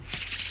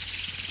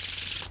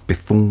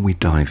Before we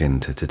dive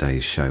into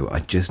today's show, I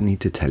just need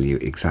to tell you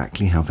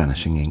exactly how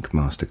Vanishing Ink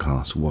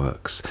Masterclass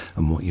works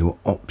and what your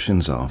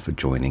options are for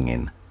joining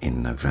in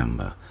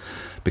November.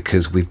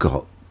 Because we've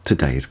got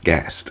today's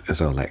guest as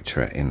our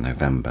lecturer in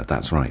November.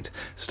 That's right.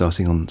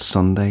 Starting on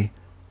Sunday,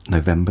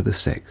 November the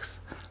 6th,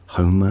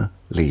 Homer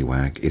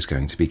Liwag is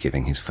going to be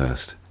giving his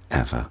first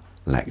ever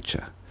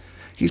lecture.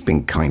 He's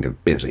been kind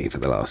of busy for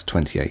the last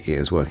 28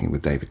 years working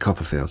with David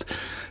Copperfield,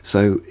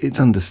 so it's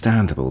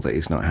understandable that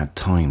he's not had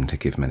time to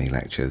give many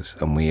lectures,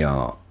 and we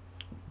are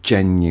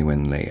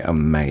genuinely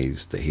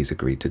amazed that he's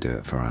agreed to do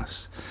it for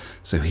us.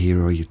 So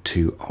here are your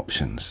two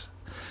options.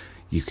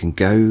 You can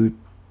go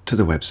to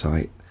the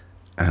website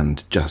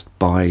and just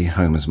buy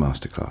Homer's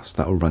Masterclass.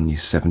 That will run you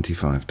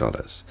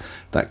 $75.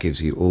 That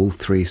gives you all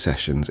 3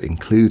 sessions,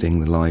 including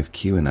the live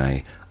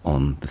Q&A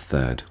on the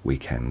 3rd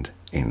weekend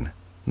in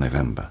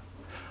November.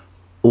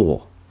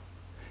 Or,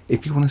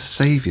 if you want to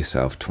save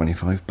yourself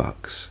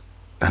 $25,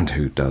 and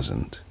who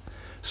doesn't,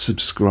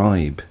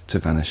 subscribe to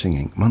Vanishing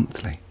Ink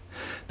Monthly.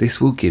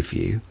 This will give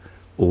you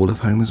all of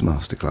Homer's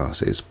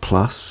Masterclasses,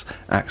 plus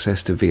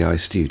access to VI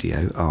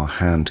Studio, our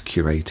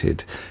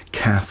hand-curated,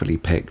 carefully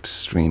picked,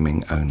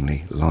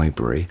 streaming-only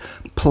library.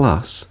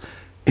 Plus,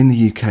 in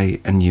the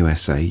UK and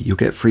USA, you'll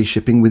get free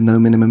shipping with no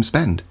minimum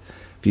spend.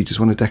 If you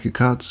just want a deck of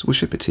cards, we'll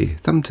ship it to you.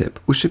 Thumb tip,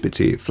 we'll ship it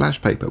to you.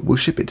 Flash paper, we'll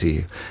ship it to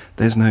you.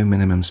 There's no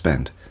minimum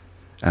spend.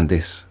 And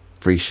this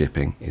free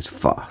shipping is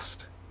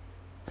fast.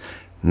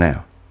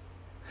 Now,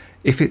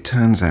 if it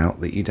turns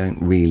out that you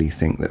don't really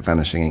think that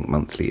Vanishing Ink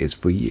Monthly is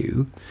for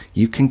you,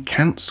 you can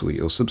cancel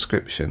your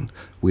subscription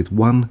with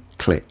one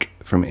click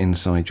from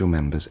inside your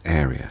members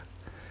area.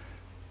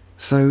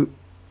 So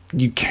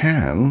you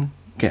can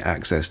get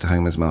access to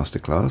Homer's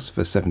Masterclass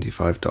for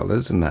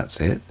 $75 and that's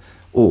it.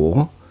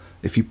 Or,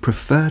 if you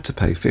prefer to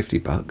pay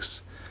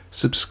 $50,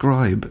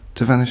 subscribe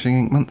to Vanishing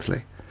Ink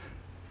Monthly.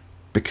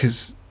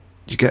 Because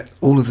you get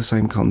all of the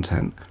same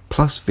content,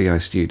 plus VI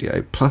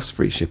Studio, plus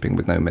free shipping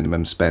with no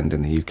minimum spend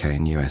in the UK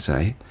and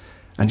USA,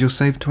 and you'll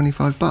save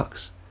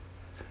 $25.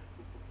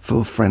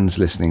 For friends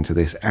listening to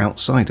this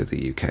outside of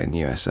the UK and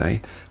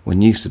USA,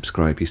 when you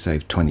subscribe, you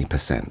save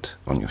 20%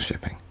 on your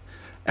shipping.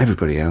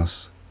 Everybody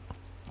else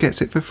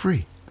gets it for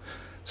free.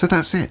 So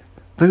that's it.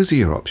 Those are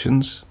your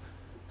options.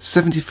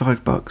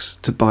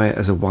 $75 to buy it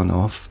as a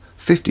one-off,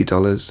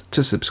 $50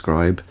 to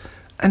subscribe,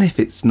 and if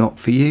it's not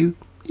for you,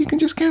 you can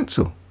just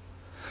cancel.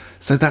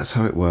 So that's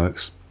how it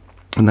works,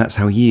 and that's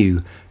how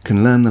you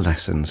can learn the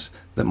lessons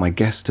that my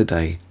guest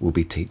today will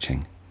be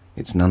teaching.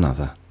 It's none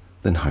other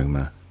than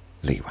Homer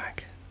Liwag.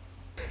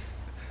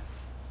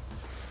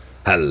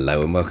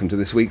 Hello and welcome to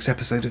this week's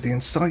episode of The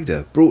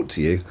Insider, brought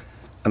to you,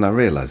 and I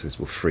realise this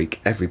will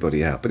freak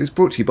everybody out, but it's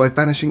brought to you by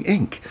Vanishing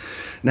Ink.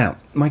 Now,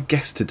 my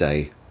guest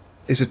today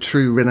is a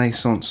true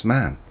Renaissance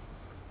man.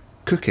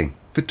 Cooking,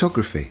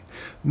 photography,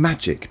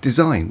 magic,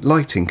 design,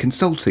 lighting,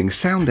 consulting,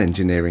 sound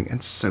engineering,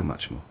 and so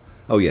much more.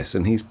 Oh yes,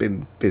 and he's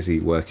been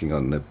busy working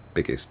on the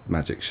biggest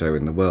magic show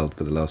in the world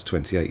for the last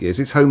 28 years.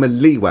 It's Homer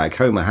Liwag.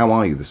 Homer, how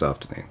are you this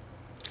afternoon?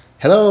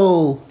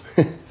 Hello.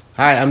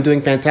 Hi, I'm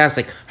doing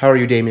fantastic. How are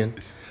you, Damien?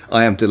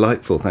 I am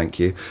delightful, thank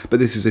you. But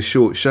this is a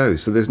short show,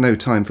 so there's no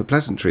time for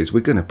pleasantries. We're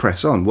going to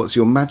press on. What's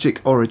your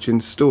magic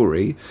origin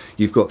story?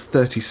 You've got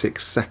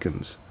 36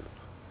 seconds.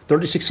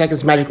 36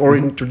 seconds magic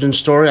origin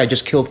story. I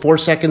just killed 4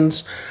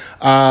 seconds.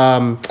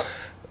 A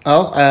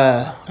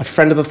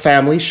friend of a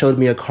family showed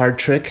me a card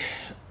trick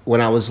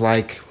when I was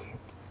like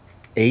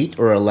 8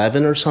 or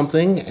 11 or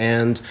something,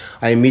 and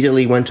I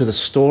immediately went to the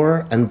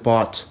store and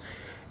bought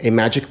a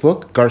magic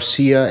book,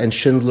 Garcia and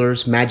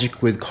Schindler's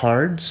Magic with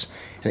Cards,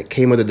 and it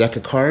came with a deck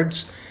of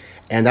cards,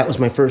 and that was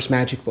my first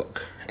magic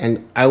book.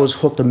 And I was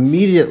hooked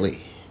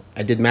immediately.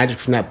 I did magic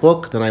from that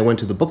book, then I went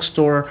to the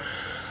bookstore.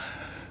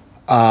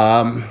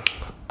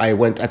 I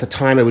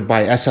would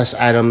buy S.S.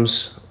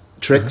 Adams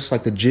tricks,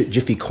 like the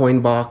Jiffy coin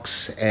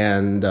box,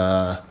 and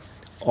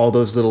all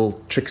those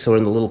little tricks that were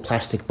in the little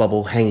plastic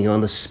bubble hanging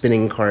on the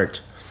spinning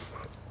cart.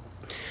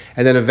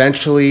 And then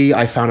eventually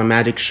I found a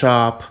magic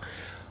shop,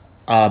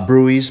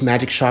 Brewy's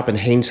Magic Shop and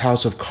Haynes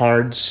House of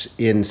Cards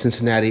in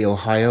Cincinnati,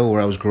 Ohio,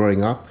 where I was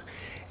growing up.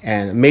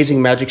 And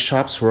amazing magic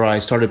shops where I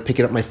started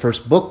picking up my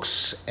first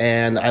books,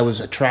 and I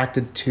was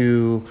attracted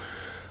to...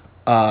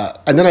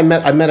 and then I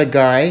met a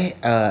guy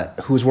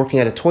who was working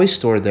at a toy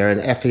store there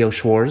in FAO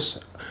Shores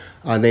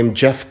named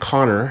Jeff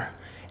Connor,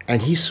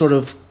 and he sort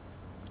of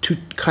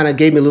kind of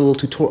gave me a little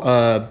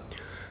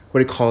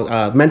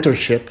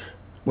mentorship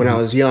when I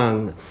was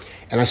young,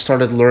 and I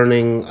started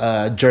learning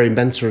Jerry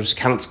Bentzer's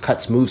Counts,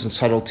 Cuts, Moves, and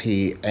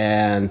Subtlety,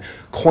 and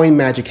Coin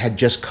Magic had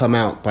just come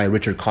out by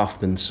Richard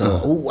Kaufman,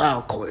 so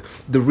wow,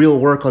 the real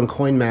work on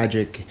coin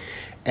magic,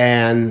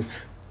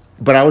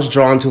 but I was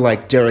drawn to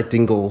like Derek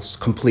Dingle's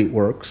complete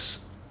works,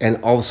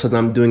 and all of a sudden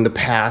I'm doing the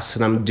pass,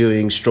 and I'm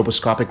doing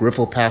stroboscopic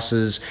riffle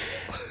passes,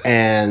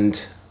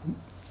 and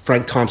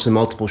Frank Thompson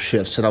multiple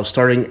shifts, and I was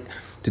starting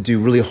to do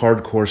really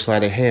hardcore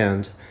sleight of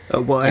hand.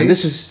 And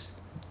this is,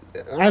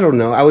 I don't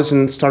know, I was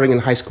starting in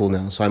high school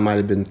now, so I might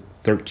have been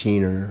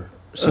 13 or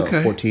so,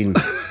 okay. 14.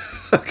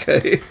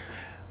 Okay.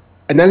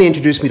 And then he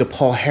introduced me to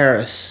Paul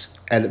Harris,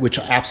 and which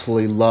I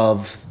absolutely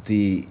love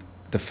the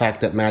fact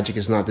that magic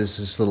is not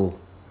this little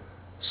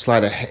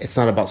sleight of. It's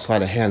not about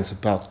sleight of hand. It's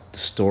about the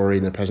story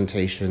and the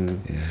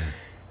presentation,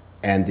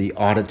 and the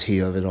oddity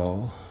of it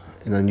all,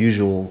 and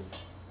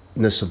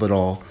unusualness of it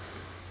all.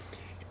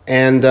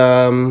 And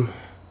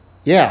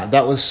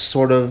that was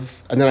sort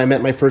of. And then I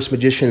met my first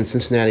magician in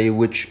Cincinnati,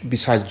 which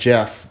besides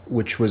Jeff,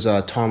 which was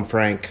Tom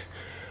Frank,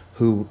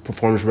 who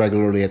performs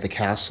regularly at the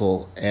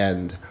Castle,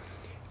 and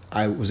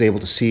I was able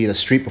to see the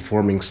street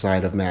performing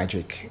side of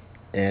magic,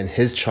 and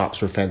his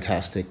chops were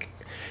fantastic.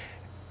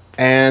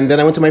 And then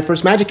I went to my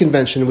first magic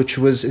convention, which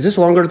was, is this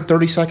longer than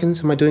 30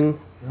 seconds? Am I doing?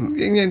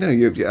 Yeah, no,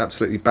 you're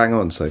absolutely bang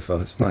on so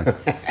far. It's fine.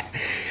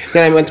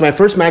 Then I went to my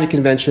first magic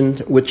convention,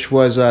 which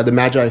was the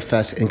Magi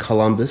Fest in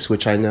Columbus,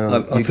 which I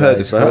know I've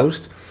heard of that.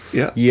 host.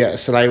 Yeah.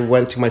 Yes, and I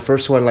went to my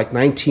first one like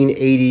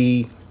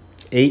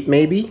 1988,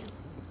 maybe,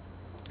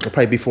 or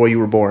probably before you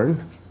were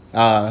born.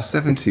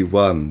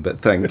 71,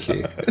 but thank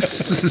you.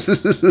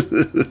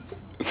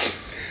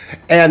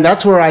 And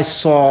that's where I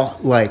saw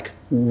like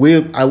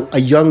a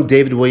young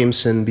David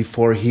Williamson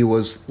before he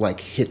was like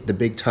hit the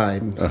big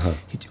time.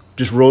 He,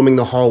 just roaming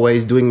the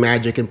hallways, doing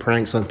magic and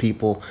pranks on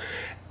people,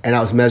 and I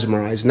was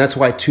mesmerized. And that's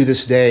why to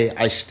this day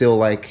I still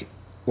like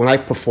when I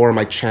perform,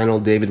 I channel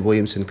David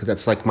Williamson because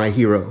that's like my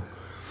hero.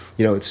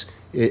 You know,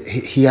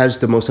 he has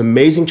the most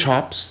amazing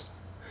chops,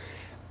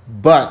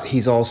 but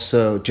he's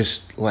also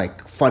just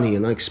like funny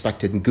and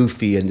unexpected and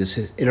goofy, and just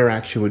his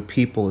interaction with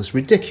people is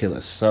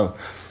ridiculous. So,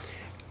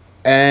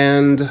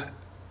 and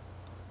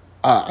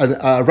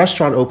a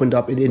restaurant opened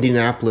up in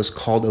Indianapolis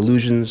called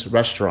Illusions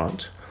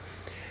Restaurant,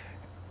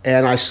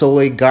 and I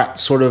slowly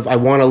got I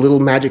won a little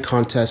magic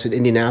contest in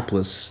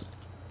Indianapolis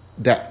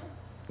that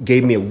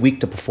gave me a week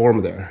to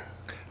perform there.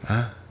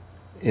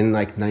 In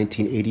like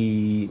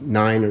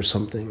 1989 or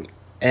something.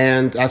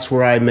 And that's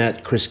where I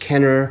met Chris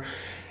Kenner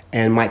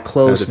and Mike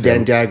Close,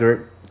 Dan Daggett,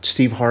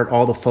 Steve Hart,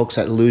 all the folks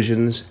at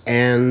Illusions.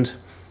 And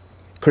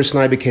Chris and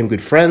I became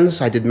good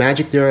friends. I did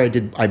magic there. I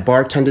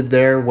bartended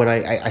there when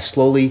I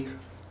slowly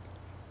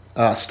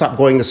stopped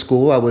going to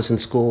school. I was in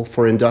school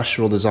for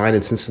industrial design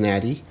in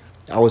Cincinnati.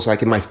 I was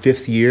like in my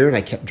 5th year, and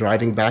I kept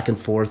driving back and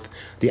forth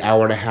the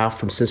hour and a half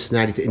from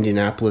Cincinnati to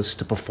Indianapolis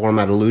to perform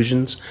at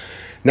Illusions.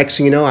 Next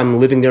thing you know, I'm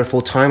living there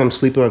full time. I'm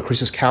sleeping on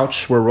Chris's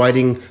couch. We're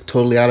writing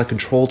Totally Out of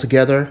Control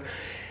together.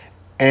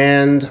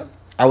 And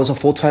I was a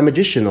full-time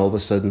magician all of a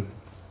sudden.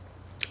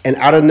 And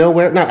out of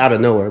nowhere, not out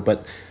of nowhere,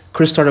 but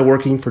Chris started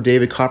working for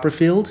David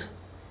Copperfield.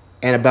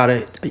 And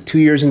about 2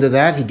 years into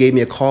that, he gave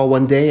me a call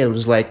one day and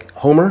was like,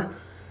 Homer,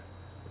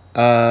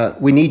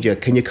 we need you.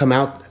 Can you come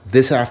out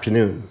this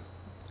afternoon?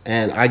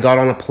 And I got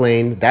on a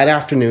plane that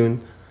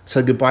afternoon,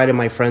 said goodbye to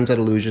my friends at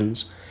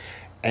Illusions,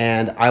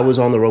 and I was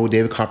on the road with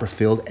David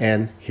Copperfield,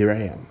 and here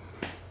I am.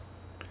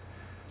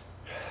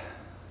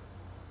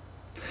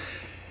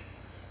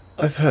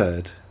 I've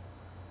heard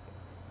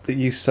that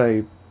you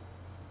say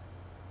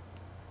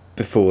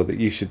before that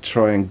you should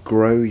try and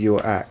grow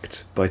your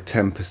act by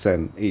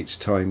 10% each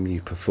time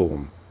you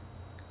perform.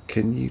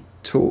 Can you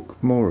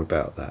talk more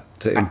about that?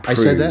 To improve,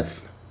 I said that?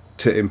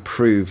 To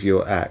improve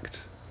your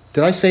act.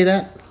 Did I say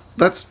that?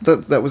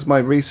 That was my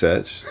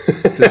research.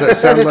 Does that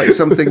sound like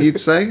something you'd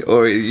say,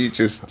 or you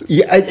just?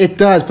 Yeah, it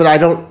does, but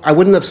I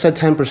wouldn't have said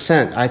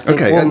 10%. I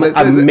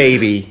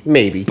think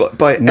maybe. But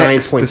by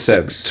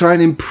 9.6. Try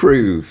and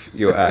improve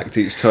your act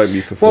each time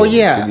you perform. Well,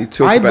 yeah. Can you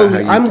talk about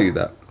how you do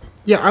that?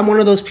 Yeah, I'm one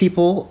of those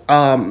people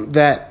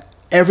that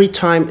every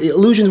time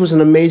Illusions was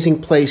an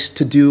amazing place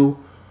to do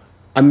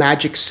a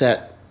magic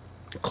set,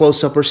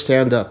 close up or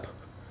stand up,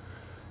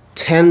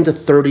 10 to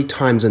 30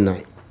 times a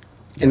night,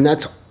 and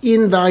that's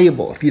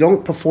invaluable if you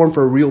don't perform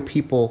for real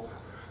people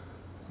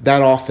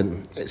that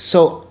often.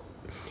 So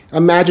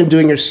imagine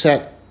doing your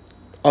set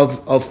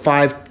of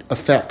 5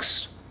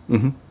 effects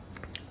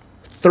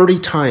 30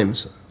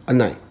 times a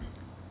night.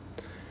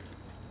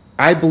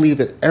 I believe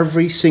that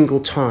every single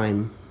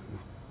time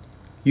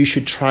you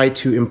should try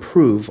to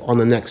improve on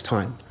the next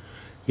time.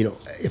 You know,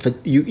 if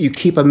you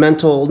keep a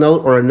mental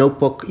note or a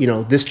notebook, you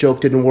know, this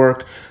joke didn't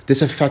work,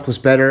 this effect was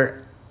better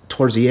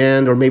towards the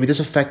end, or maybe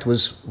this effect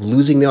was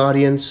losing the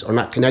audience or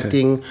not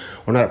connecting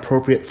or not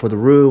appropriate for the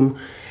room.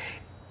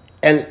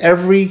 And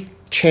every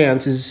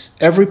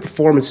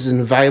performance is an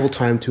invaluable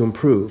time to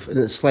improve. And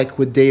it's like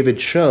with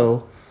David's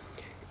show,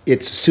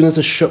 it's as soon as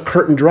the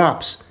curtain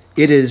drops,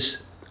 it is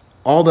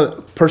all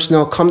the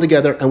personnel come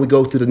together and we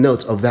go through the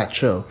notes of that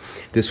show.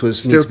 This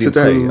was still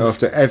today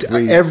improved.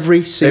 After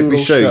every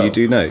single show you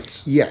do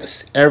notes.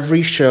 Yes,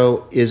 every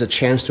show is a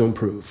chance to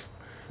improve.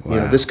 Wow.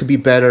 You know, this could be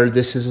better.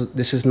 This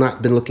has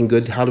not been looking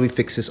good. How do we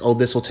fix this? Oh,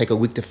 this will take a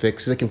week to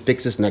fix. I can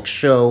fix this next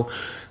show.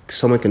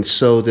 Someone can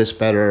sew this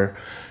better,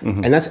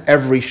 and that's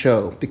every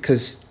show.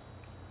 Because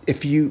I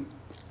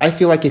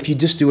feel like if you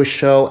just do a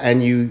show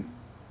and you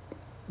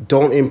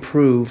don't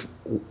improve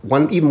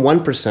even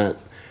 1%,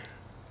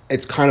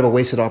 it's kind of a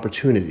wasted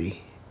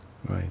opportunity.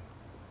 Right.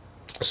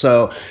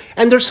 So,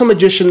 and there's some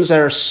magicians that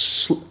are,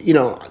 you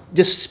know,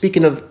 just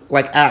speaking of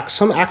like acts.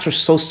 Some acts are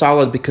so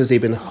solid because they've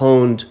been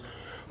honed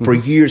for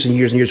years and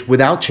years and years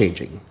without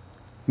changing.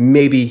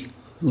 Maybe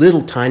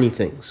little tiny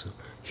things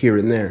here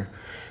and there.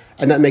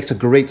 And that makes a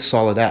great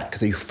solid act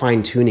because you're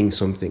fine-tuning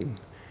something.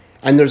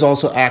 And there's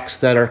also acts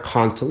that are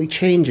constantly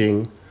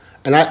changing.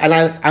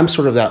 I'm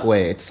sort of that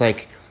way. It's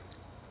like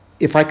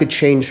if I could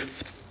change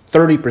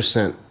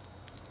 30%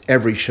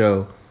 every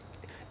show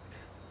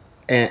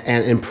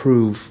and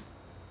improve,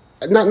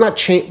 not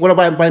change. What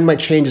I might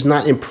change is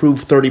not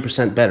improve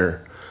 30%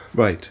 better.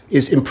 Right.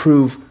 Is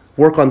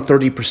work on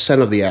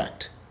 30% of the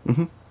act,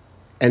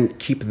 and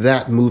keep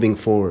that moving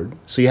forward.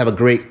 So you have a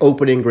great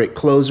opening, great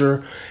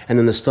closer, and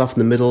then the stuff in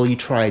the middle. You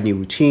try a new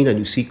routine, a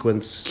new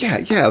sequence.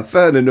 Yeah.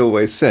 Vernon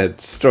always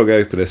said, "Strong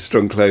opener,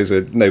 strong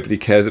closer. Nobody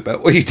cares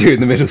about what you do in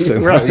the middle so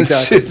much." Right.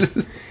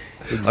 Exactly.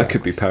 I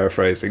could be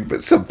paraphrasing,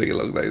 but something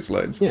along those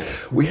lines. Yeah.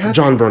 We had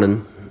John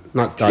Vernon,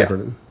 not Di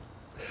Vernon.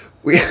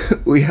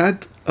 We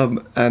had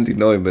Andy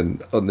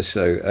Neumann on the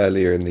show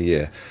earlier in the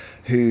year,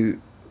 who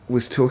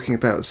was talking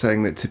about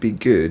saying that to be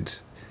good,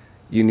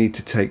 you need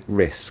to take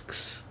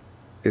risks.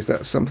 Is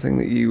that something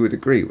that you would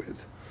agree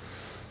with?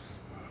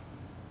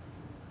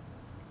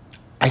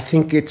 I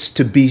think it's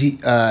to be.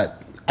 I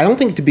don't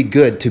think to be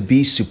good, to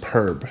be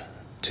superb,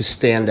 to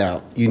stand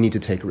out, you need to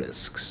take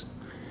risks.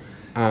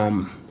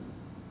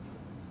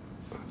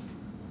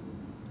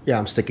 Yeah,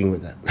 I'm sticking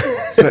with that.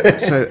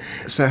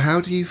 So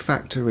how do you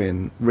factor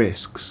in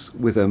risks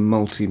with a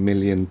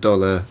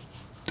multi-million-dollar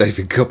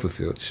David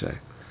Copperfield show?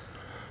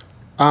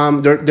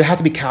 They have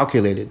to be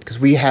calculated because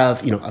we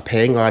have, a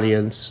paying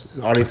audience,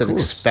 an audience that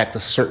expects a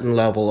certain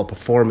level of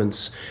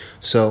performance.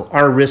 So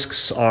our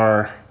risks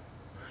are,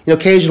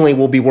 occasionally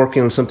we'll be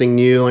working on something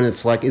new and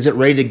it's like, is it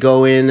ready to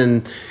go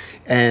in?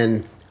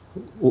 And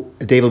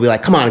Dave will be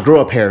like, come on,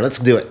 grow up hair, let's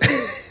do it.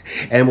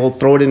 And we'll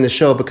throw it in the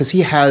show because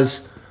he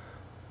has,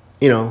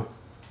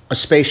 a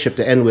spaceship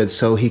to end with,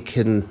 so he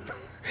can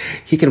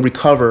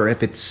recover if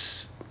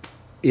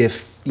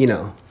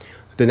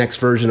the next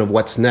version of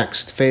what's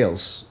next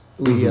fails.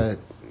 We,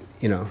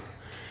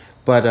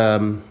 but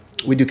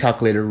we do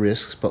calculated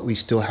risks, but we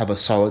still have a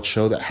solid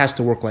show that has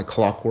to work like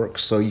clockwork.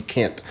 So you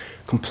can't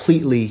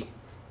completely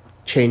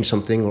change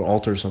something or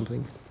alter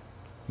something.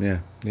 Yeah.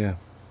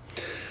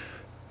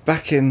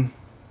 Back in,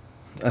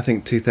 I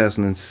think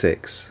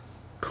 2006,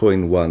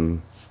 Coin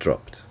 1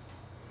 dropped.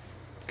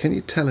 Can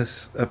you tell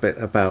us a bit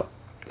about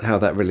how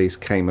that release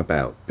came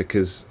about?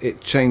 Because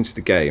it changed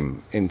the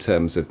game in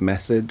terms of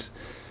method,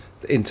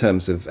 in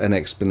terms of an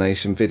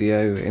explanation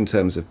video, in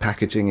terms of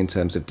packaging, in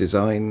terms of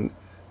design.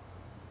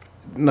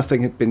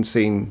 Nothing had been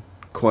seen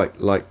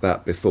quite like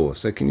that before.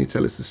 So can you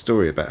tell us the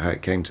story about how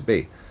it came to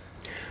be?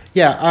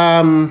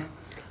 Yeah.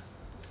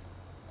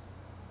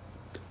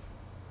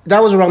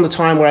 That was around the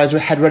time where I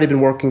had already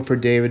been working for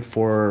David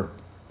for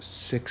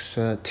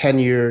 10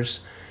 years.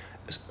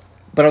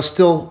 But I was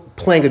still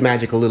playing with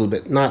magic a little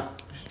bit,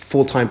 not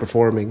full-time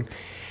performing.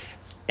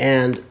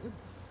 And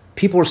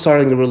people were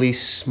starting to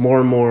release more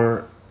and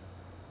more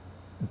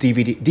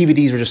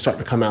DVDs were just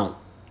starting to come out.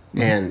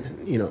 And,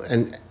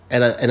 and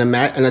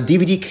a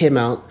DVD came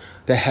out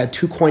that had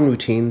 2 coin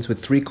routines with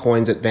 3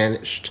 coins that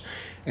vanished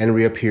and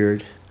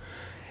reappeared.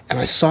 And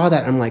I saw that,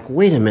 and I'm like,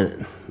 wait a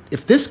minute.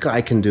 If this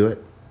guy can do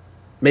it,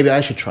 maybe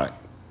I should try it.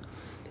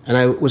 And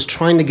I was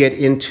trying to get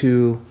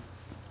a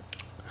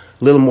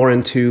little more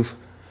into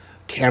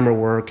camera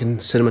work and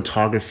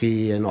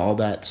cinematography and all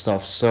that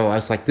stuff. So I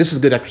was like, this is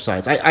good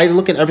exercise. I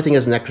look at everything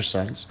as an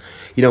exercise.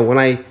 When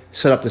I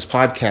set up this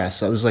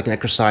podcast, I was like an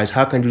exercise.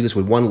 How can I do this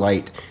with one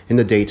light in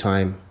the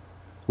daytime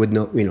with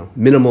no,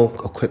 minimal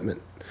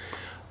equipment?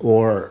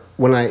 Or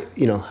when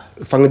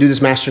if I'm gonna do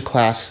this master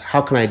class,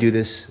 how can I do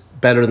this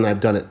better than I've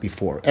done it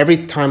before?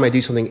 Every time I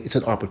do something, it's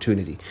an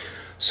opportunity.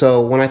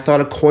 So when I thought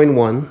of Coin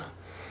 1,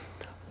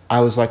 I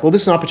was like, well,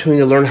 this is an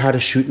opportunity to learn how to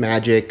shoot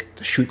magic,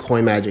 to shoot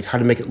coin magic, how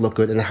to make it look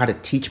good, and how to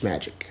teach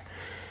magic.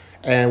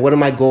 And one of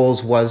my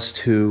goals was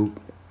to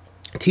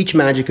teach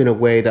magic in a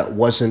way that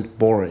wasn't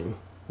boring,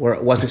 where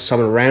it wasn't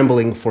someone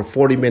rambling for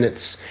 40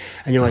 minutes,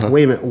 and you're like,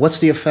 wait a minute, what's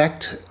the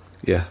effect?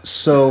 Yeah.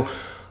 So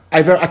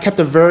I kept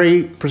a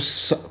very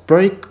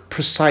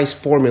precise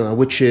formula,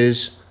 which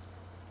is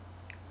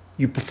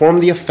you perform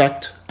the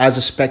effect as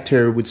a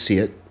spectator would see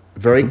it,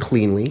 very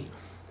cleanly.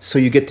 So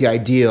you get the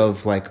idea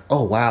of like,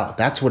 oh, wow,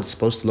 that's what it's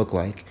supposed to look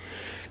like.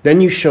 Then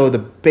you show the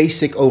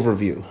basic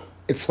overview.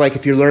 It's like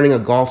if you're learning a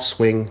golf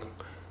swing,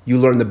 you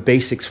learn the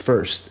basics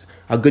first.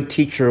 A good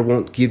teacher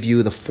won't give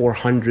you the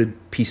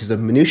 400 pieces of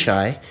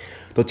minutiae.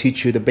 They'll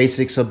teach you the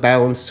basics of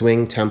balance,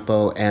 swing,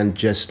 tempo, and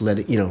just let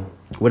it,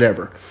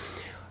 whatever.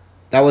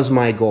 That was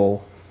my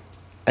goal.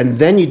 And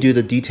then you do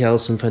the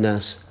details and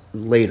finesse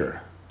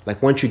later.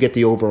 Like once you get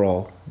the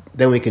overall,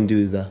 then we can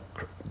do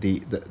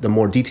the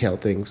more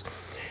detailed things.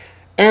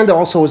 And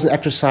also as an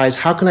exercise,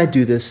 how can I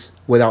do this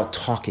without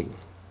talking?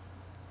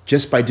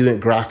 Just by doing it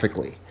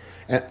graphically.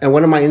 And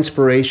one of my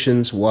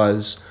inspirations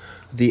was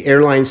the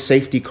airline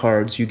safety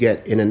cards you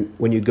get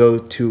when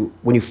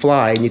you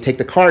fly and you take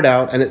the card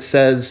out and it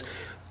says,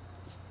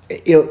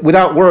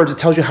 without words, it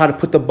tells you how to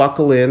put the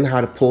buckle in,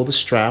 how to pull the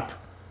strap,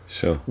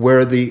 sure,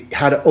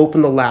 how to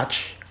open the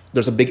latch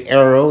there's a big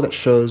arrow that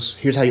shows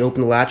here's how you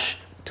open the latch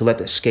to let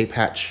the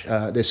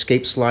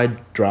escape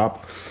slide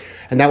drop.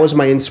 And that was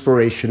my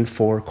inspiration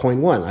for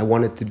Coin One. I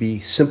wanted it to be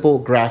simple,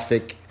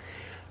 graphic,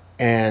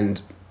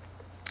 and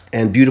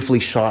beautifully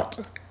shot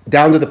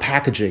down to the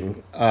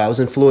packaging. I was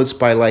influenced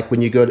by like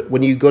when you go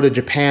to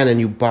Japan and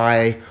you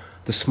buy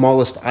the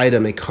smallest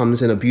item, it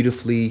comes in a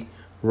beautifully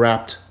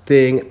wrapped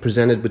thing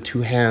presented with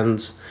two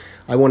hands.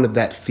 I wanted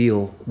that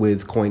feel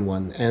with Coin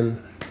One,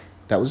 and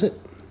that was it.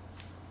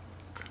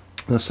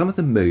 Now, some of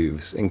the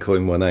moves in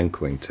Coin One and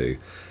Coin Two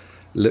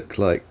look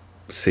like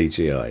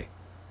CGI.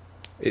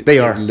 They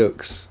are. It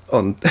looks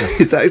on.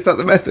 Is that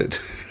the method?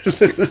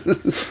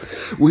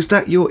 Was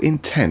that your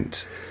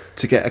intent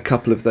to get a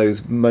couple of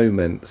those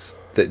moments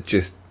that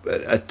just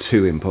are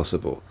too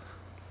impossible?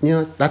 You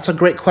know, that's a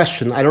great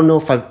question. I don't know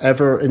if I've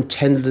ever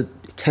intended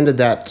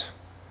that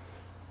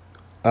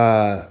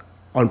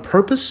on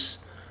purpose,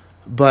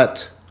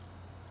 but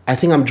I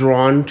think I'm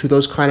drawn to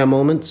those kind of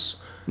moments.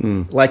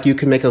 Like you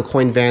can make a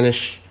coin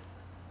vanish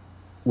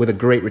with a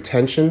great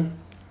retention,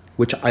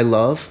 which I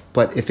love,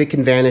 but if it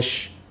can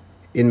vanish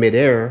in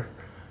midair,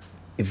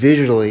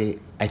 visually,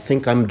 I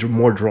think I'm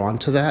more drawn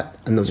to that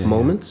in those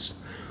moments.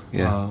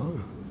 Yeah.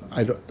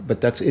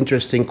 But that's an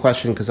interesting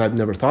question because I've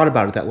never thought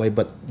about it that way.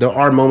 But there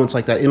are moments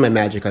like that in my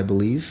magic, I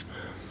believe.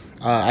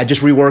 I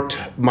just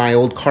reworked my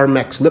old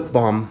Carmex lip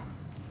balm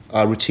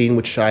routine,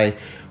 which I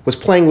was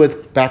playing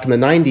with back in the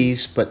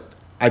 90s, but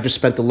I've just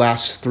spent the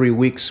last 3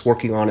 weeks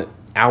working on it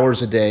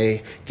hours a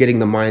day, getting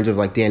the minds of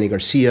like Danny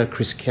Garcia,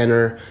 Chris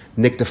Kenner,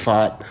 Nick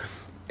DeFott,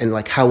 and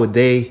like how would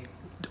they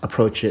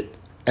approach it.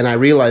 And I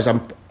realized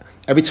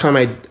every time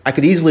I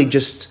could easily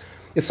just,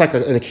 it's like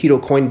an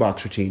Aikido coin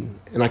box routine.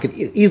 And I could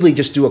easily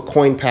just do a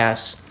coin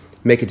pass,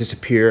 make it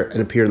disappear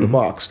and appear in the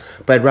box.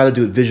 But I'd rather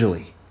do it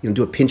visually,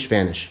 do a pinch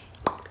vanish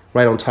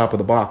right on top of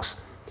the box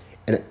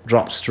and it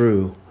drops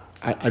through.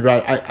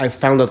 I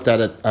found out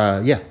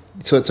that,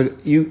 So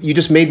you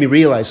just made me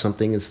realize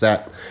something is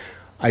that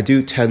I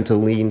do tend to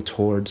lean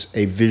towards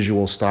a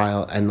visual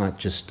style and not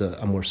just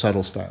a more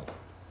subtle style.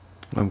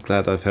 I'm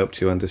glad I've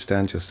helped you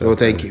understand yourself. Well,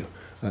 thank you.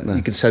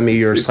 You can send me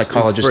your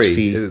psychologist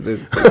fee.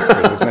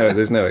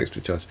 There's no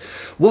extra charge.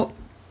 What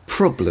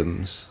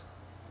problems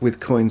with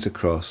Coins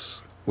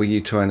Across were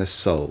you trying to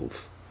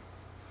solve?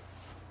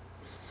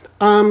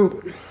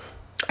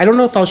 I don't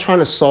know if I was trying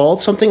to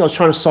solve something. I was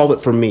trying to solve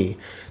it for me.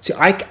 See,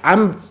 I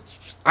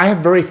have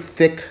very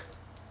thick,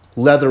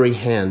 leathery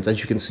hands,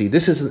 as you can see.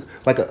 This is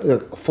like a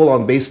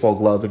full-on baseball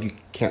glove, if you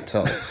can't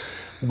tell.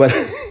 But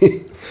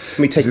let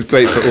me take. This is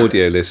great for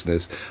audio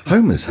listeners.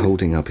 Homer's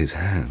holding up his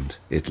hand.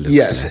 It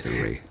looks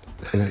leathery.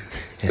 And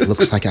it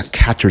looks like a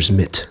catcher's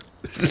mitt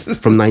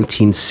from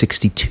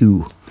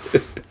 1962.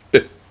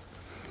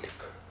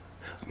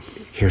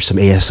 Here's some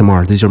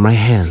ASMR. These are my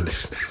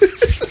hands.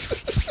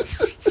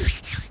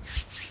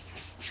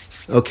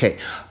 Okay.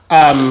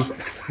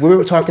 We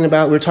were talking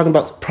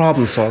about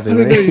problem solving.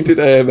 I know you did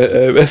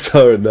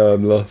AMSR and now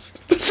I'm lost.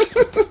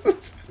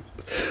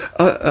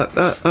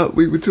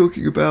 We were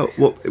talking about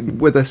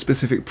were there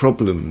specific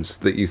problems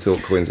that you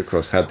thought Coins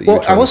Across had that you were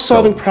trying to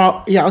solve?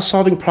 I was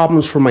solving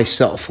problems for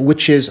myself,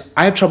 which is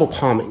I have trouble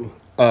palming,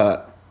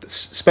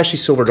 especially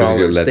silver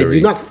dollars. They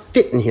do not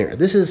fit in here.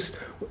 This is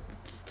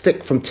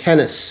thick from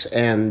tennis,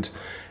 and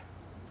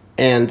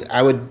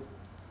I would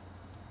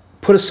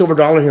put a silver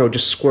dollar here, it would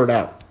just squirt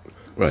out.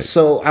 Right.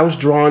 So I was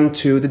drawn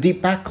to the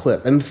deep back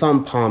clip and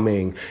thumb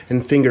palming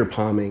and finger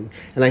palming,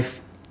 and I,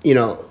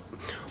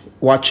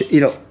 watch,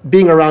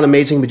 being around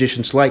amazing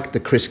magicians like the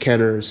Chris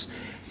Kenners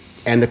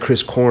and the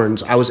Chris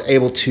Korns, I was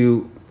able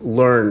to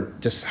learn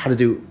just how to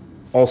do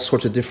all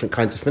sorts of different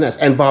kinds of finesse.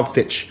 And Bob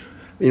Fitch,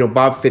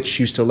 Bob Fitch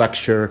used to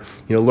lecture,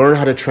 learn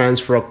how to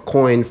transfer a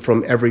coin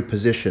from every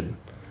position,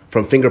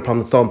 from finger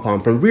palm to thumb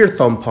palm, from rear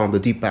thumb palm to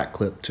deep back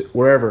clip to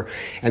wherever.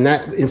 And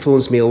that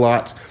influenced me a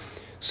lot.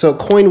 So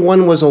Coin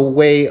One was a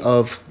way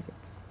of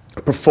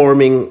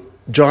performing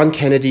John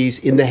Kennedy's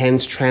in the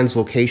hands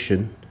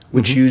translocation,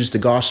 which used the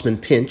Gossman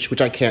pinch,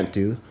 which I can't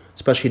do,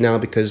 especially now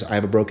because I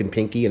have a broken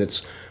pinky and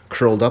it's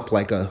curled up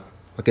like an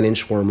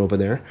inchworm over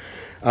there.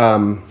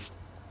 Coin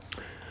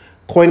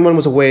One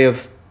was a way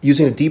of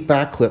using a deep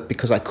back clip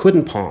because I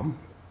couldn't palm,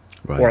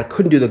 or I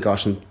couldn't do the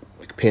Gossman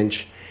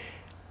pinch,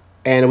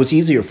 and it was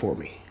easier for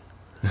me.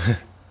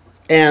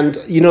 And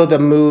the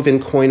move in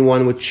Coin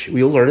One, which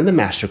we'll learn in the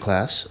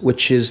masterclass,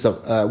 which is the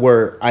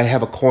where I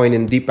have a coin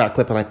in deep back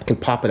clip and I can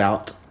pop it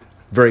out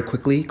very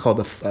quickly, called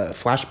the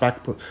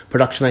flashback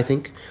production, I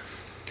think.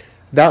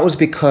 That was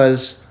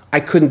because I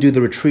couldn't do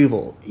the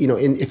retrieval.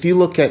 If you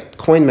look at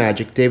coin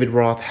magic, David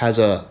Roth has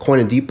a coin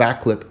in deep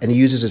back clip, and he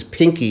uses his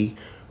pinky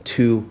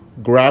to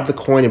grab the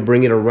coin and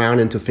bring it around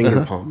into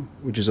finger palm,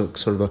 which is a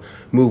sort of a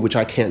move which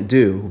I can't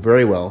do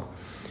very well.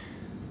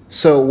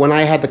 So when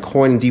I had the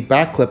coin in deep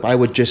back clip, I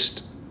would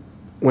just,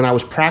 when I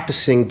was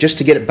practicing, just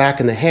to get it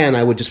back in the hand,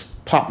 I would just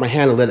pop my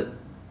hand and let it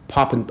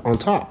pop on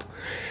top.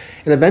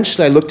 And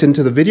eventually I looked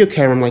into the video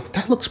camera, I'm like,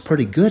 that looks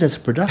pretty good as a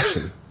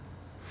production.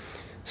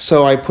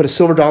 So I put a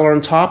silver dollar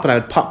on top and I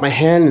would pop my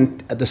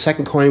hand and the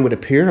second coin would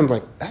appear. And I'm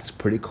like, that's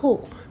pretty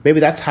cool. maybe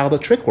that's how the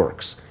trick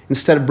works.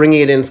 Instead of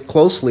bringing it in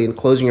closely and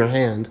closing your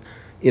hand,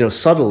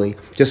 subtly,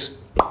 just,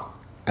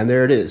 and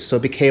there it is. So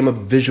it became a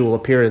visual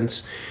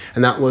appearance,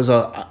 and that was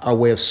a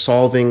way of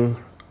solving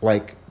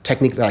like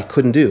technique that I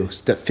couldn't do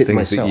that fit Things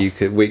myself. that you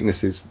could,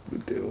 weaknesses,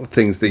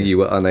 things that you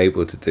were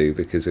unable to do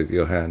because of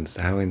your hands.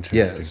 How interesting.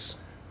 Yes.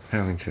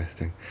 How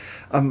interesting.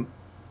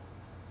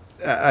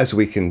 As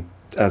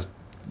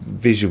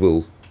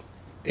visual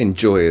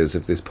enjoyers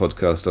of this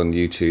podcast on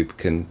YouTube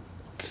can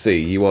see,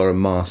 you are a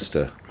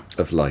master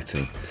of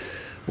lighting.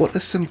 What are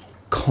some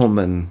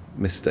common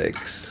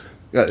mistakes?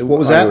 What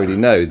was that? I already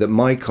know that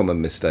my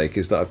common mistake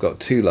is that I've got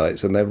two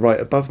lights and they're right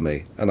above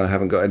me and I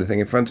haven't got anything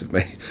in front of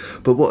me.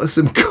 But what are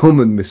some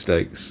common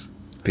mistakes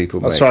people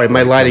make? Sorry,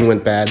 my lighting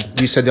went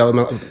bad. You said, hold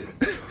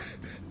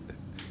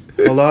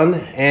on,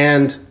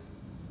 and...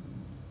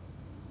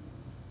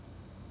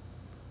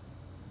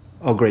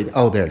 Oh, great.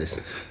 Oh, there it is.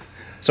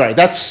 Sorry,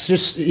 that's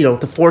just,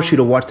 to force you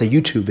to watch the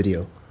YouTube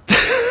video.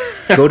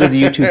 Go to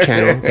the YouTube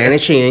channel,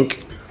 Vanishing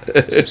Ink.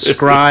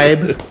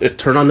 Subscribe,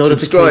 turn on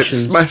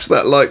notifications. Smash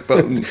that like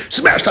button.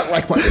 Smash that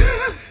like button.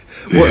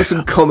 What are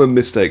some common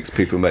mistakes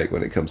people make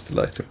when it comes to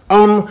lighting?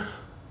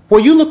 Well,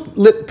 you look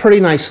lit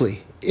pretty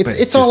nicely.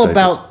 It's all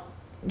about,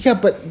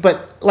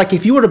 but like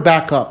if you were to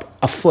back up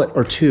a foot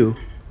or two,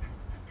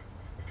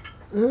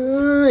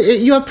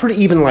 you have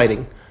pretty even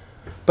lighting.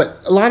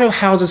 But a lot of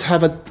houses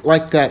have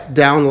that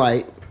down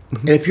light,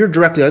 and if you're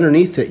directly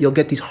underneath it, you'll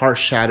get these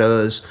harsh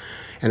shadows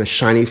and a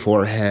shiny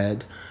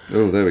forehead.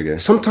 Oh, there we go.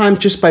 Sometimes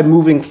just by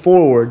moving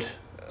forward,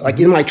 like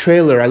in my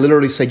trailer, I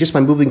literally say just by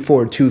moving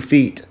forward 2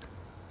 feet,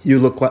 you're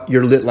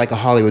lit like a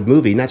Hollywood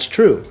movie, and that's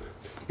true.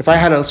 If I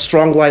had a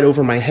strong light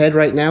over my head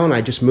right now and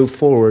I just moved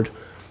forward,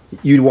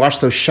 you'd watch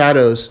those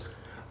shadows.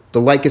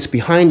 The light gets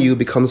behind you,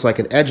 becomes like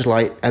an edge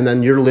light, and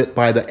then you're lit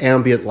by the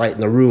ambient light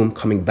in the room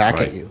coming back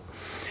at you.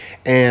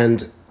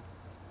 And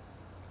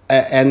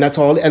that's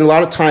all. And a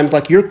lot of times,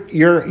 like your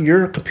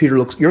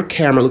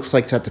camera looks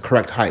like it's at the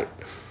correct height.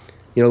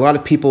 A lot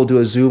of people do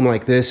a zoom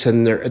like this,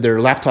 and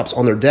their laptop's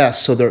on their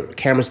desk, so their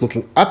camera's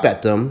looking up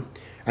at them,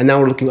 and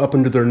now we're looking up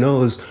under their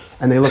nose,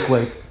 and they look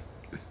like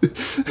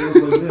this,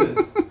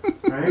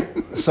 right?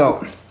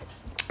 So,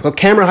 well,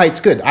 camera height's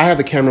good. I have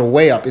the camera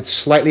way up. It's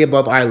slightly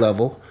above eye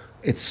level.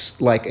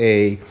 It's like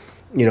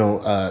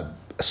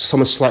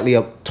someone slightly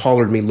up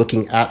taller than me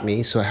looking at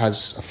me, so it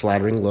has a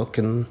flattering look,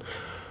 and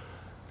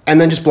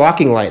then just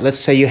blocking light. Let's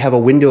say you have a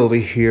window over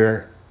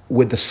here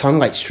with the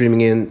sunlight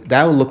streaming in.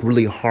 That would look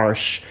really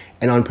harsh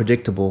and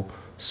unpredictable.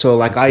 So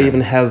like I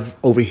even have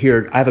over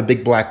here, I have a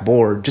big black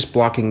board just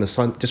blocking the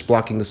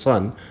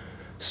sun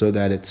so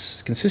that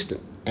it's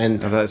consistent. And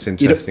that's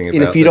interesting.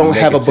 And if you don't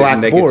have a black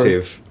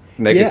board,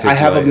 I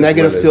have a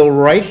negative fill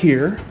right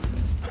here,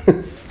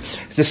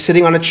 just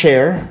sitting on a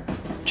chair,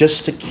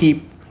 just to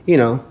keep,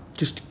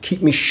 just to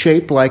keep me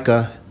shaped like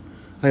the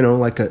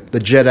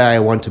Jedi I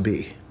want to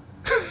be.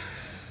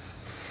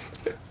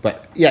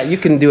 But yeah, you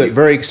can do it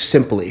very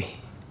simply,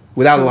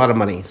 without a lot of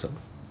money. So.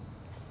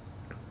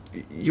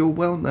 You're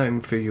well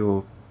known for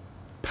your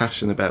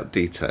passion about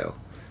detail,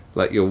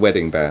 like your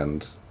wedding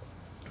band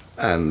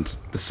and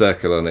the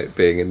circle on it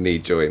being a knee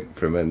joint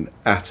from an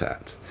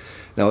AT-AT.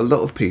 Now, a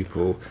lot of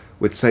people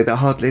would say that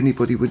hardly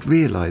anybody would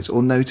realise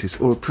or notice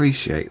or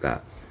appreciate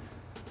that.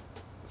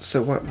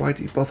 So why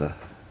do you bother?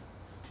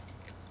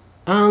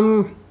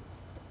 Because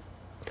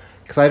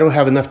I don't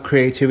have enough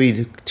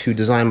creativity to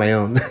design my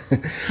own.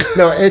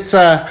 No,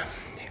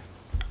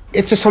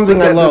 it's just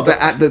something I love.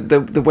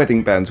 The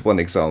wedding band's one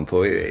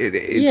example.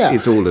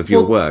 It's all of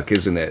your work,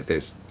 isn't it?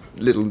 This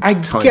little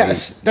tiny...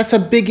 guess that's a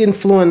big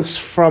influence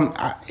from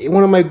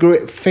one of my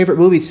favorite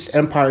movies is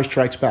Empire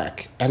Strikes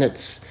Back. And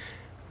it's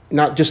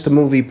not just the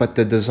movie, but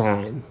the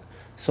design.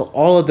 So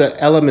all of the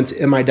elements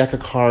in my deck of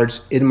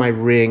cards, in my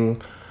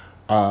ring,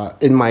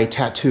 in my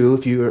tattoo.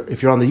 If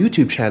you're on the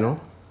YouTube channel,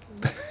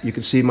 you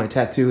can see my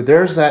tattoo.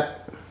 There's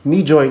that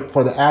knee joint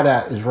for the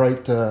AT-AT is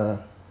right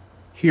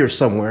here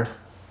somewhere.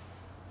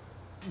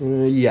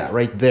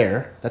 Right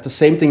there. That's the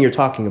same thing you're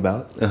talking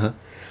about. Uh-huh.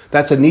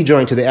 That's a knee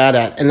joint to the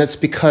AT-AT, and that's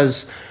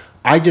because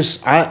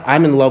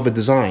I'm in love with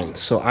design.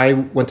 So I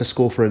went to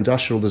school for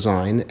industrial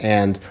design,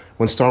 and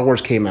when Star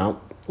Wars came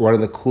out, one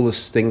of the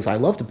coolest things I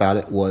loved about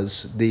it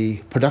was the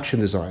production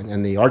design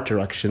and the art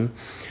direction.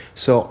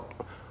 So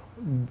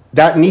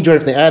that knee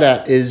joint from the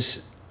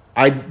AT-AT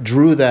I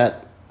drew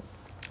that,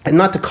 and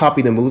not to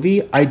copy the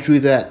movie, I drew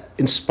that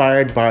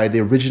inspired by the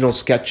original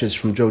sketches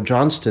from Joe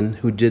Johnston,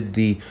 who did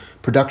the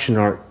production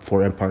art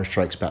for Empire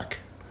Strikes Back,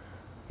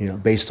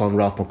 based on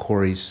Ralph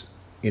McQuarrie's,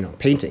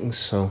 paintings.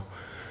 So,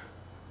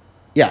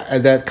 yeah,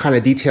 and that kind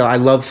of detail, I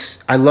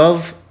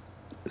love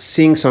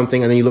seeing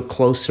something and then you look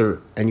closer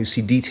and you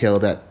see detail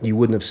that you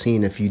wouldn't have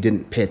seen if you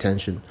didn't pay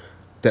attention,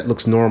 that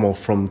looks normal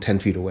from 10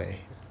 feet away.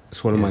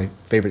 It's one of my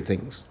favorite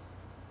things.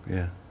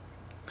 Yeah.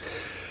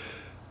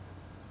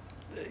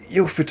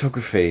 Your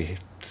photography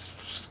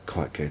is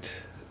quite good.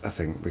 I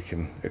think we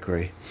can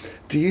agree.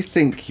 Do you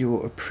think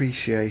your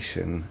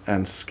appreciation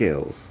and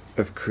skill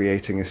of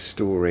creating a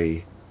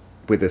story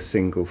with a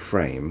single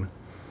frame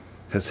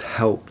has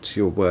helped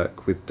your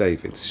work with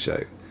David's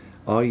show?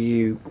 Are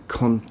you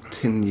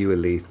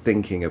continually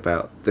thinking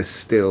about the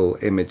still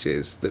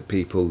images that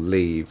people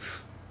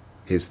leave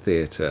his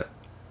theatre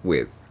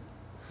with?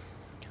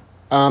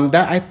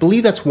 That I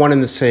believe that's one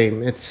and the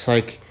same. It's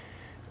like,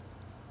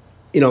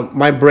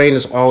 my brain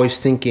is always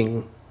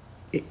thinking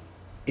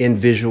in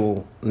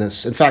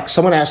visualness. In fact,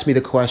 someone asked me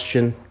the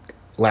question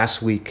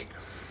last week: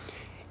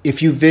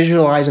 if you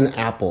visualize an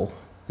apple,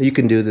 you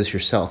can do this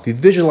yourself. If you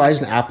visualize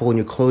an apple and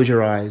you close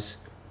your eyes,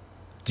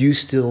 do you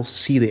still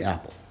see the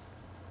apple?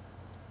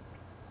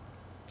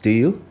 Do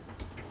you?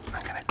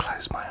 I'm going to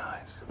close my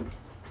eyes.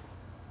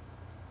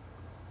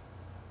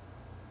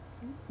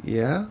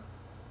 Yeah?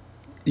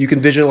 You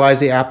can visualize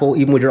the apple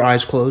even with your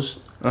eyes closed?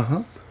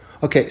 Uh-huh.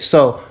 Okay,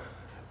 so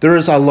there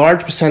is a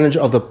large percentage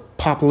of the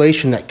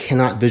population that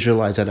cannot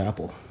visualize that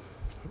apple.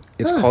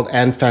 It's called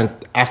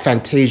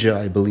aphantasia,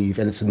 I believe,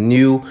 and it's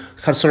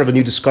sort of a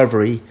new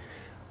discovery,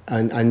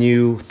 a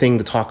new thing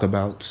to talk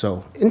about.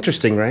 So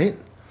interesting, right?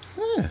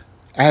 Yeah.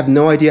 I have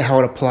no idea how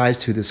it applies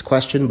to this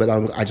question, but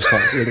I just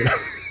thought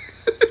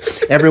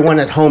everyone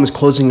at home is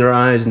closing their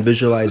eyes and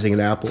visualizing an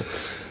apple.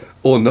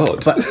 Or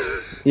not. But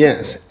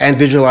yes, and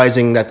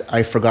visualizing that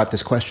I forgot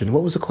this question.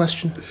 What was the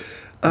question?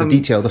 The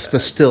detail, the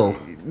still.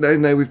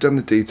 No, we've done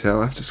the detail.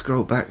 I have to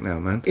scroll back now,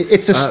 man.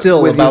 It's a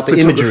still with about the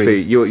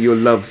imagery. Your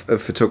love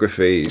of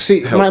photography.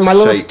 See, helps my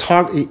love of shape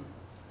photography.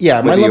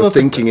 Yeah, my whether love you're of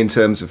thinking in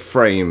terms of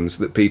frames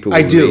that people will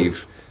I do.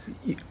 leave.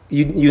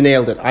 You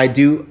nailed it. I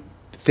do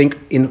think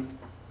in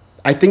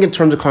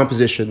terms of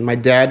composition. My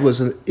dad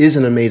is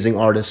an amazing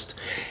artist,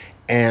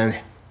 and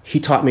he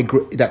taught me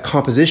that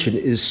composition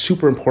is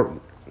super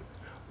important.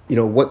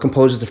 What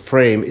composes the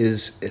frame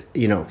is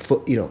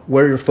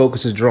where your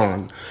focus is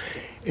drawn.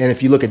 And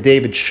if you look at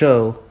David's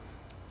show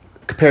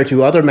compared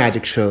to other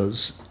magic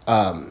shows,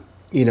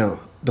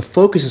 the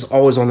focus is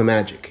always on the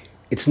magic.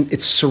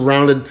 It's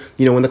surrounded,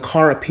 when the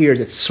car appears,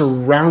 it's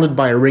surrounded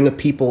by a ring of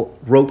people,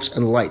 ropes,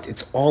 and lights.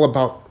 It's all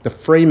about the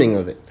framing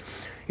of it.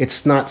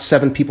 It's not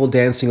 7 people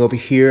dancing over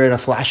here and a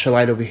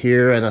flashlight over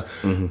here and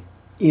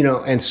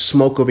and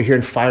smoke over here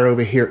and fire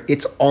over here.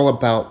 It's all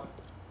about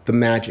the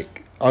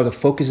magic. The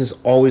focus is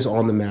always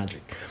on the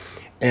magic.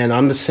 And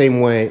I'm the same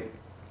way.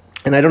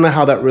 And I don't know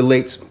how that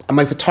relates.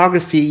 My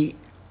photography,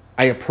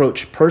 I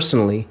approach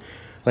personally.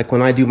 Like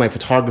when I do my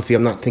photography,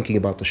 I'm not thinking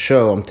about the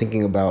show. I'm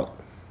thinking about,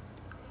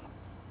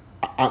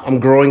 I'm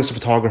growing as a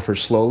photographer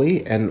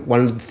slowly. And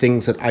one of the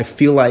things that I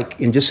feel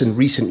like in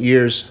recent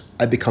years,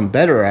 I've become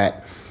better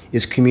at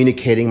is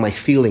communicating my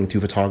feeling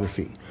through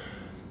photography.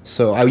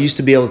 So I used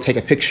to be able to take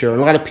a picture. And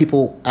a lot of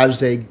people, as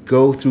they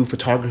go through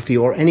photography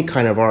or any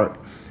kind of art,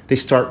 they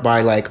start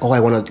by like, I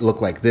want to look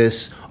like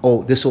this.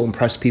 Oh, this will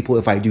impress people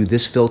if I do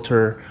this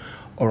filter,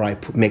 or I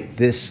make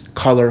this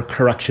color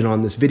correction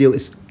on this video.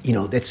 It's,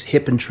 that's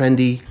hip and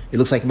trendy. It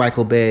looks like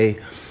Michael Bay.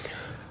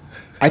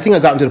 I think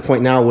I've gotten to the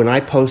point now when I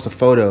post a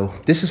photo,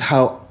 this is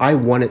how I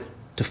want it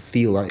to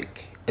feel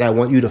like. And I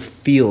want you to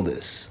feel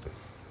this.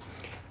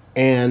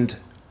 And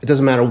it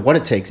doesn't matter what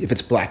it takes, if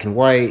it's black and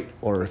white,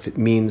 or if it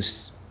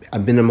means a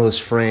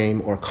minimalist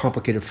frame, or a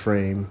complicated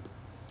frame,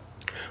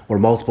 or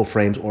multiple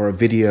frames, or a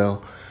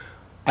video.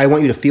 I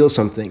want you to feel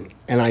something.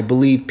 And I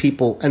believe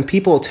people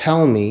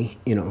tell me,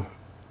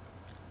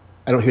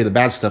 I don't hear the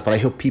bad stuff, but I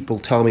hear people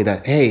tell me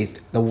that, hey,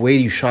 the way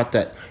you shot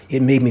that,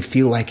 it made me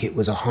feel like it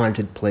was a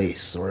haunted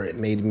place, or it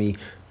made me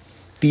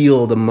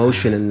feel the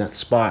motion in that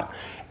spot.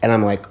 And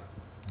I'm like,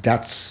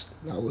 that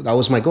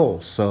was my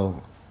goal.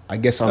 So I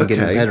guess I'm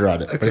getting better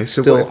at it. Okay, but it's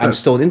so I'm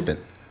still an infant.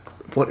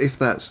 What if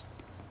that's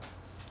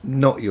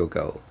not your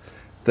goal?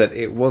 That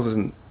it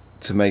wasn't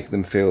to make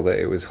them feel that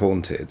it was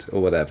haunted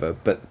or whatever,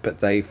 but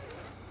they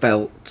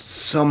felt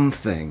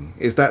something.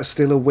 Is that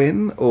still a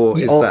win, or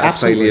is that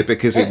absolutely. a failure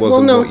because it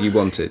wasn't what you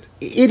wanted?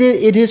 It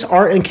is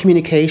art and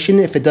communication.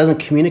 If it doesn't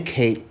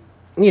communicate,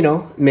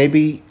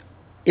 maybe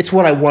it's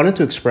what I wanted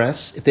to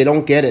express. If they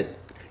don't get it,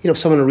 if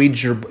someone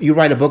reads you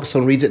write a book,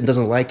 someone reads it and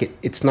doesn't like it,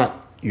 it's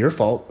not your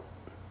fault.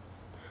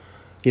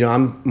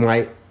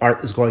 My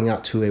art is going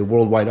out to a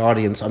worldwide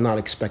audience. I'm not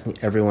expecting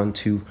everyone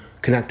to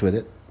connect with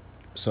it.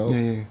 So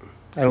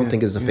I don't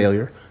think it's a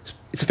failure.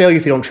 It's a failure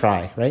if you don't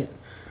try, right?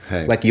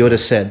 Hey. Like Yoda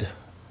said,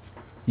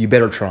 you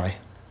better try.